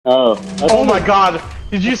Oh. Oh my god.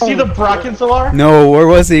 Did you see the bracken, Solar? No, where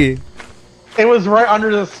was he? It was right under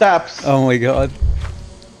the steps. Oh my god.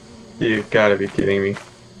 You gotta be kidding me.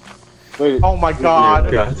 Wait, Oh my You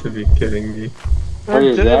god. got to be kidding me. what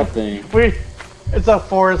is that thing? It's a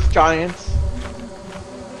forest giant.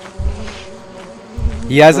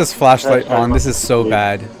 He has his flashlight on. This is so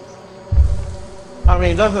bad. I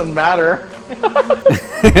mean, it doesn't matter.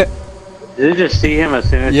 Did you just see him as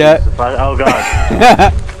soon as Yeah. Oh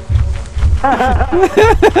god.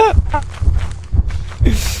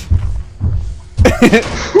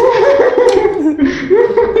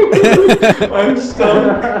 I'm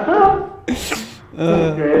stuck.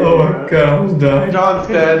 Oh my god, I was dying. John's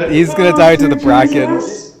dead. He's gonna die to the bracken.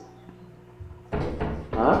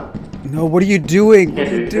 Huh? No, what are you doing? What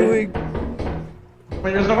are you doing?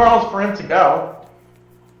 Wait, there's nowhere else for him to go.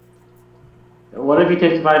 What if he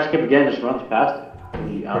takes the fire skip again and just runs past it?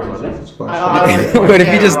 He outrun it? What if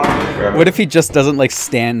he just? What if he just doesn't like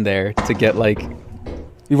stand there to get like?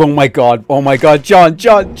 Oh my god! Oh my god! John!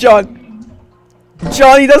 John! John!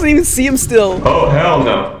 John! He doesn't even see him still. Oh hell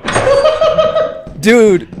no.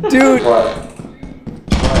 Dude! Dude!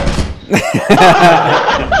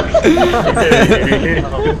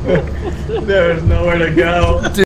 There's nowhere to go.